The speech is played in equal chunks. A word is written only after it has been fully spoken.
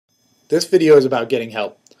This video is about getting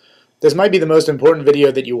help. This might be the most important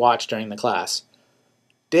video that you watch during the class.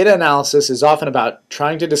 Data analysis is often about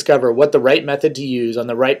trying to discover what the right method to use on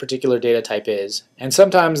the right particular data type is, and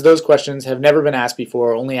sometimes those questions have never been asked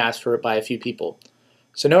before or only asked for by a few people.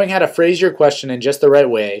 So knowing how to phrase your question in just the right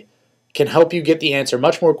way can help you get the answer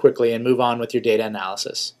much more quickly and move on with your data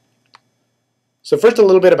analysis. So first, a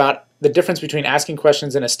little bit about the difference between asking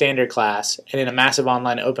questions in a standard class and in a massive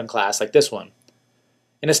online open class like this one.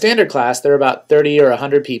 In a standard class, there are about 30 or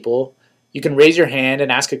 100 people. You can raise your hand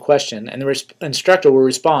and ask a question, and the instructor will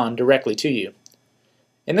respond directly to you.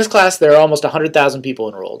 In this class, there are almost 100,000 people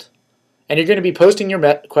enrolled, and you're going to be posting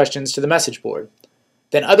your questions to the message board.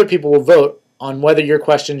 Then other people will vote on whether your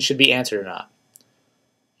question should be answered or not.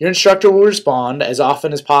 Your instructor will respond as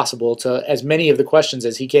often as possible to as many of the questions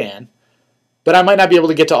as he can, but I might not be able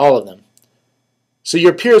to get to all of them. So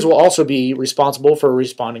your peers will also be responsible for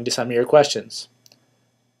responding to some of your questions.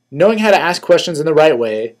 Knowing how to ask questions in the right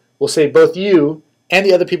way will save both you and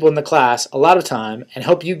the other people in the class a lot of time and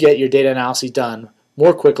help you get your data analysis done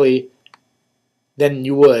more quickly than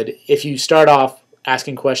you would if you start off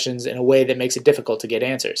asking questions in a way that makes it difficult to get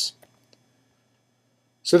answers.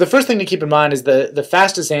 So the first thing to keep in mind is the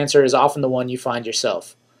fastest answer is often the one you find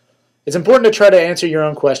yourself. It's important to try to answer your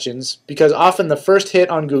own questions because often the first hit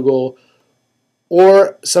on Google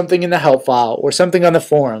or something in the help file or something on the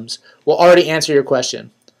forums will already answer your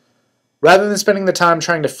question. Rather than spending the time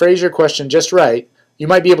trying to phrase your question just right, you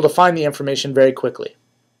might be able to find the information very quickly.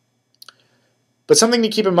 But something to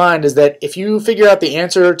keep in mind is that if you figure out the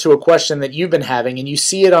answer to a question that you've been having and you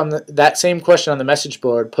see it on that same question on the message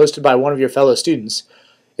board posted by one of your fellow students,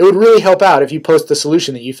 it would really help out if you post the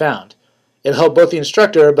solution that you found. It'll help both the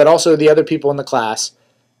instructor but also the other people in the class,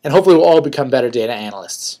 and hopefully we'll all become better data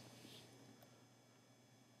analysts.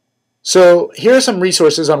 So here are some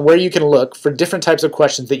resources on where you can look for different types of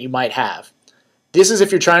questions that you might have. This is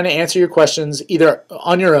if you're trying to answer your questions either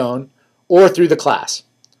on your own or through the class.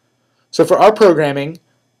 So for our programming,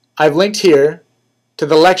 I've linked here to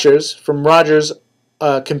the lectures from Roger's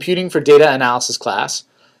Computing for Data Analysis class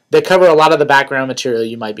that cover a lot of the background material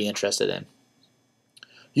you might be interested in.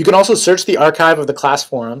 You can also search the archive of the class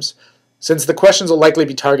forums, since the questions will likely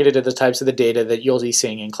be targeted at the types of the data that you'll be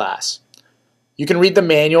seeing in class. You can read the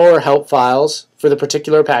manual or help files for the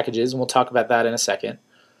particular packages, and we'll talk about that in a second.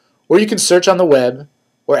 Or you can search on the web,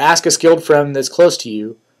 or ask a skilled friend that's close to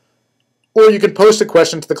you, or you can post a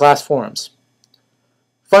question to the class forums.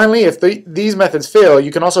 Finally, if these methods fail, you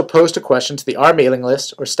can also post a question to the R mailing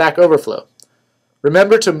list or Stack Overflow.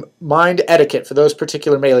 Remember to mind etiquette for those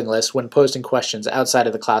particular mailing lists when posting questions outside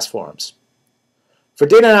of the class forums. For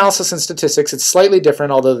data analysis and statistics, it's slightly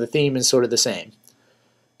different, although the theme is sort of the same.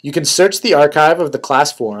 You can search the archive of the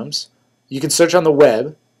class forums, you can search on the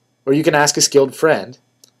web, or you can ask a skilled friend,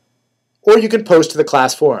 or you can post to the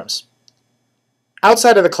class forums.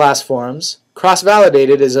 Outside of the class forums,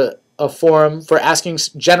 Cross-Validated is a forum for asking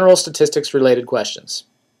general statistics related questions.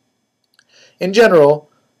 In general,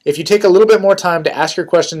 if you take a little bit more time to ask your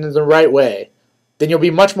question in the right way, then you'll be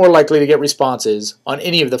much more likely to get responses on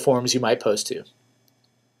any of the forums you might post to.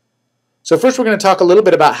 So first we're going to talk a little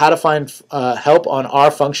bit about how to find help on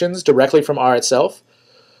R functions directly from R itself.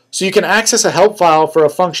 So you can access a help file for a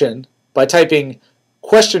function by typing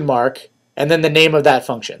question mark and then the name of that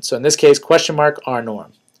function. So in this case, question mark R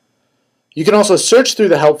norm. You can also search through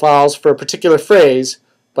the help files for a particular phrase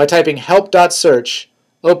by typing help.search,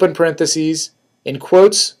 open parentheses, in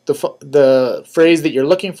quotes, the phrase that you're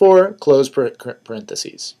looking for, close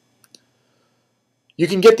parentheses. You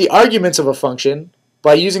can get the arguments of a function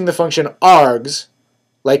by using the function args,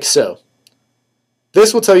 like so.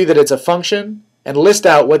 This will tell you that it's a function and list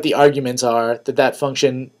out what the arguments are that that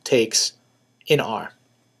function takes in R.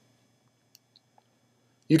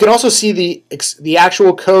 You can also see the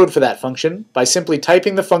actual code for that function by simply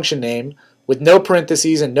typing the function name with no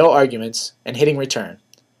parentheses and no arguments and hitting return.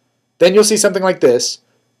 Then you'll see something like this,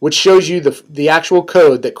 which shows you the actual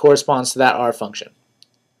code that corresponds to that R function.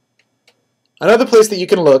 Another place that you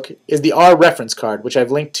can look is the R reference card, which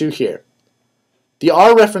I've linked to here. The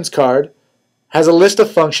R reference card has a list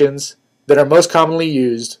of functions that are most commonly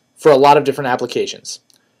used for a lot of different applications.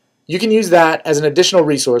 You can use that as an additional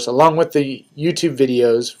resource along with the YouTube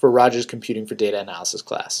videos for Roger's Computing for Data Analysis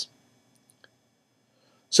class.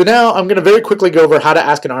 So now I'm going to very quickly go over how to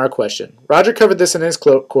ask an R question. Roger covered this in his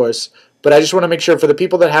course, but I just want to make sure for the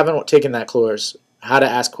people that haven't taken that course, how to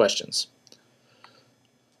ask questions.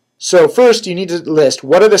 So first, you need to list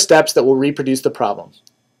what are the steps that will reproduce the problem.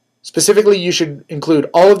 Specifically, you should include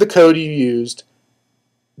all of the code you used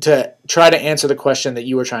to try to answer the question that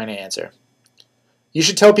you were trying to answer. You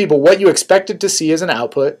should tell people what you expected to see as an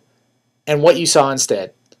output, and what you saw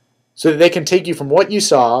instead, so that they can take you from what you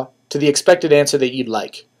saw to the expected answer that you'd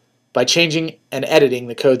like by changing and editing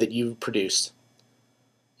the code that you produced.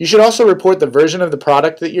 You should also report the version of the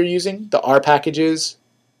product that you're using, the R packages,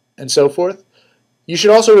 and so forth. You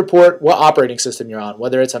should also report what operating system you're on,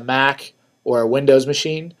 whether it's a Mac or a Windows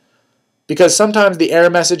machine, because sometimes the error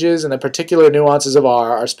messages and the particular nuances of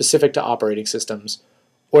R are specific to operating systems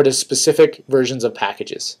or to specific versions of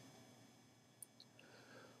packages.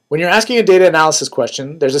 When you're asking a data analysis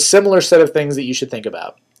question, there's a similar set of things that you should think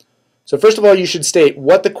about. So first of all, you should state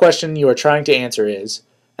what the question you are trying to answer is,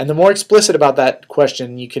 and the more explicit about that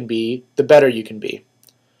question you can be, the better you can be.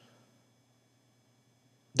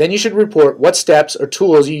 Then you should report what steps or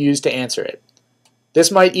tools you use to answer it.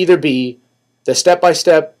 This might either be the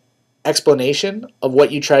step-by-step explanation of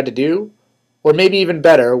what you tried to do, or maybe even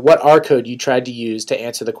better, what R code you tried to use to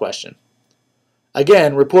answer the question.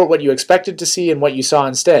 Again, report what you expected to see and what you saw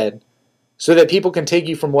instead, so that people can take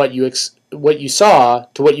you from what you saw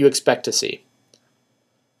to what you expect to see.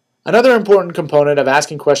 Another important component of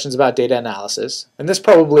asking questions about data analysis, and this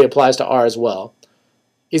probably applies to R as well,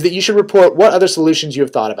 is that you should report what other solutions you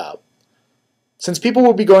have thought about. Since people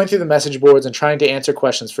will be going through the message boards and trying to answer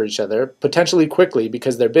questions for each other, potentially quickly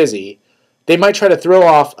because they're busy, they might try to throw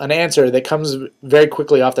off an answer that comes very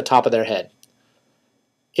quickly off the top of their head.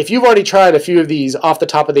 If you've already tried a few of these off the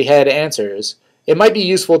top of the head answers, it might be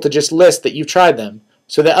useful to just list that you've tried them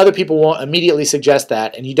so that other people won't immediately suggest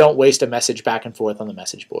that and you don't waste a message back and forth on the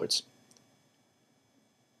message boards.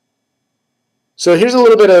 So here's a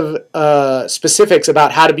little bit of specifics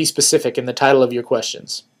about how to be specific in the title of your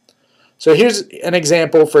questions. So here's an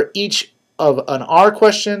example for each of an R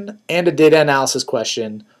question and a data analysis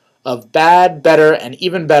question of bad, better, and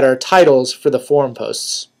even better titles for the forum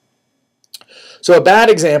posts. So a bad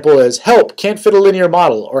example is help, can't fit a linear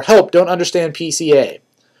model, or help, don't understand PCA.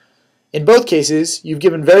 In both cases, you've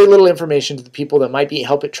given very little information to the people that might be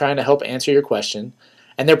trying to help answer your question,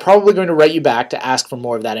 and they're probably going to write you back to ask for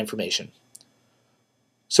more of that information.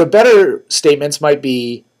 So better statements might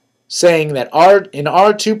be saying that in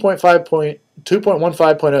R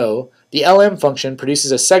 2.15.0, the LM function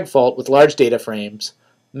produces a segfault with large data frames,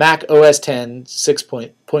 Mac OS X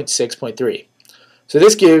 6.6.3. So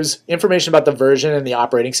this gives information about the version and the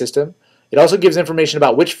operating system. It also gives information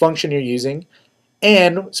about which function you're using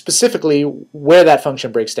and specifically where that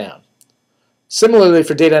function breaks down. Similarly,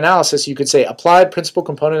 for data analysis, you could say applied principal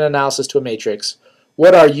component analysis to a matrix.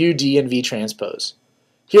 What are U, D, and V transpose?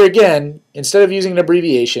 Here again, instead of using an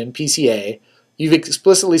abbreviation, PCA, you've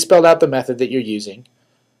explicitly spelled out the method that you're using.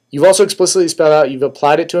 You've also explicitly spelled out you've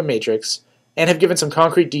applied it to a matrix and have given some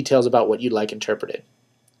concrete details about what you'd like interpreted.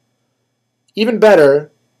 Even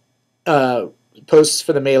better, posts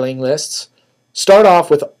for the mailing lists start off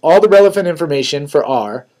with all the relevant information for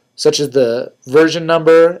R, such as the version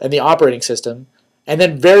number and the operating system, and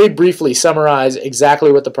then very briefly summarize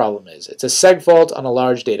exactly what the problem is. It's a segfault on a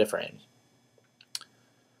large data frame.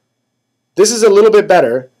 This is a little bit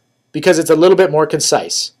better because it's a little bit more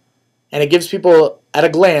concise, and it gives people at a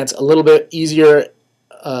glance a little bit easier,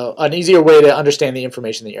 an easier way to understand the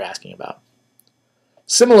information that you're asking about.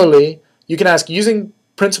 Similarly, you can ask, using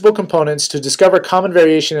principal components to discover common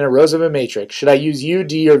variation in rows of a matrix, should I use U,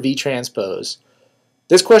 D, or V transpose?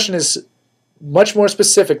 This question is much more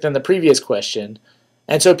specific than the previous question,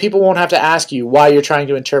 and so people won't have to ask you why you're trying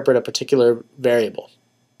to interpret a particular variable.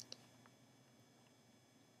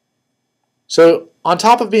 So on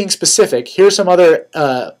top of being specific, here's some other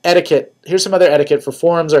etiquette for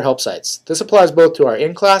forums or help sites. This applies both to our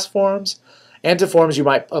in-class forums and to forums you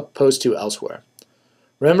might post to elsewhere.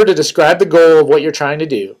 Remember to describe the goal of what you're trying to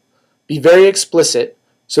do. Be very explicit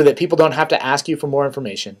so that people don't have to ask you for more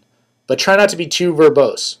information, but try not to be too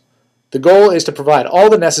verbose. The goal is to provide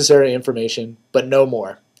all the necessary information, but no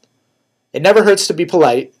more. It never hurts to be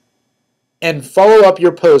polite, and follow up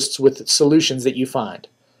your posts with solutions that you find.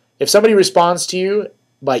 If somebody responds to you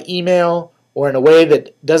by email or in a way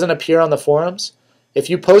that doesn't appear on the forums, if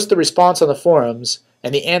you post the response on the forums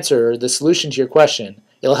and the answer, the solution to your question,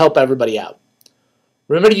 it'll help everybody out.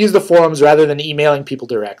 Remember to use the forums rather than emailing people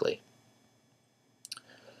directly.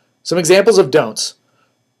 Some examples of don'ts.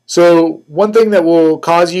 So some things that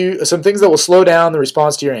will slow down the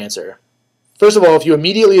response to your answer. First of all, if you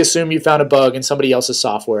immediately assume you found a bug in somebody else's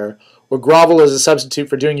software or grovel as a substitute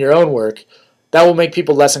for doing your own work, that will make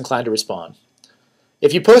people less inclined to respond.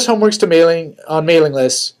 If you post homeworks on mailing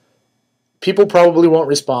lists, people probably won't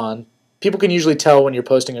respond. People can usually tell when you're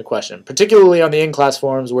posting a question, particularly on the in-class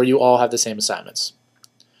forums where you all have the same assignments.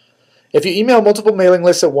 If you email multiple mailing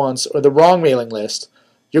lists at once or the wrong mailing list,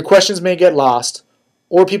 your questions may get lost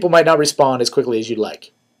or people might not respond as quickly as you'd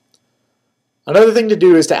like. Another thing to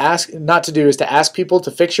do is to ask people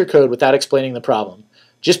to fix your code without explaining the problem.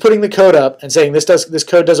 Just putting the code up and saying this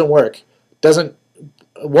code doesn't work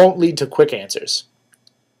won't lead to quick answers.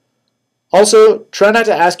 Also, try not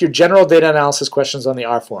to ask your general data analysis questions on the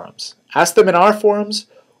R forums. Ask them in R forums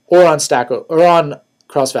or on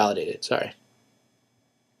cross-validated. Sorry.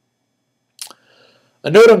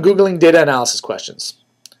 A note on Googling data analysis questions.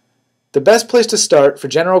 The best place to start for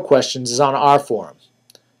general questions is on our forum.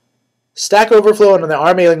 Stack Overflow and the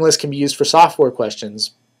R mailing list can be used for software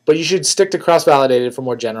questions, but you should stick to cross-validated for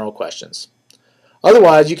more general questions.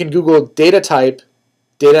 Otherwise, you can Google data type,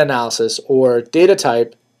 data analysis, or data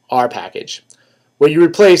type R package, where you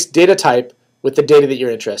replace data type with the data that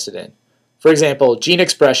you're interested in. For example, gene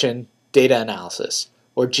expression, data analysis,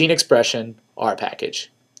 or gene expression R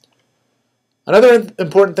package. Another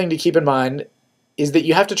important thing to keep in mind is that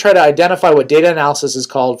you have to try to identify what data analysis is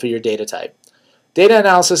called for your data type. Data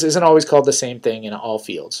analysis isn't always called the same thing in all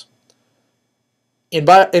fields. In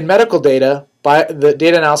medical data, the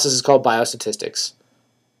data analysis is called biostatistics.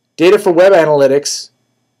 Data analysis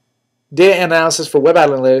for web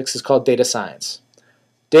analytics is called data science.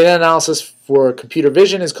 Data analysis for computer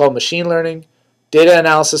vision is called machine learning. Data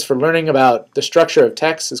analysis for learning about the structure of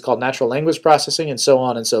text is called natural language processing, and so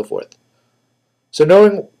on and so forth. So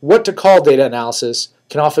knowing what to call data analysis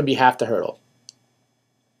can often be half the hurdle.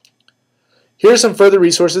 Here are some further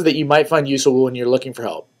resources that you might find useful when you're looking for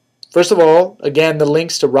help. First of all, again, the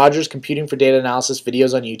links to Roger's Computing for Data Analysis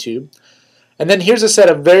videos on YouTube. And then here's a set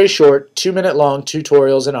of very short, 2-minute long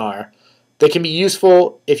tutorials in R that can be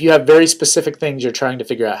useful if you have very specific things you're trying to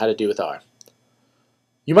figure out how to do with R.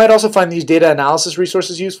 You might also find these data analysis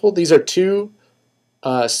resources useful. These are two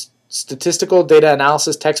statistical data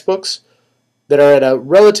analysis textbooks that are at a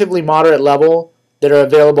relatively moderate level that are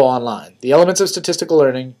available online. The Elements of Statistical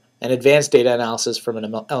Learning and Advanced Data Analysis from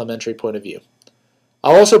an Elementary Point of View.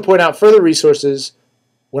 I'll also point out further resources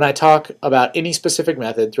when I talk about any specific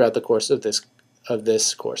method throughout the course of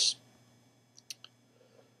this course.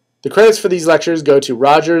 The credits for these lectures go to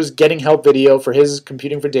Roger's Getting Help video for his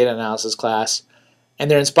Computing for Data Analysis class, and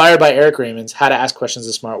they're inspired by Eric Raymond's How to Ask Questions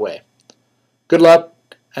the Smart Way. Good luck,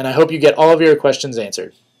 and I hope you get all of your questions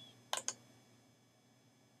answered.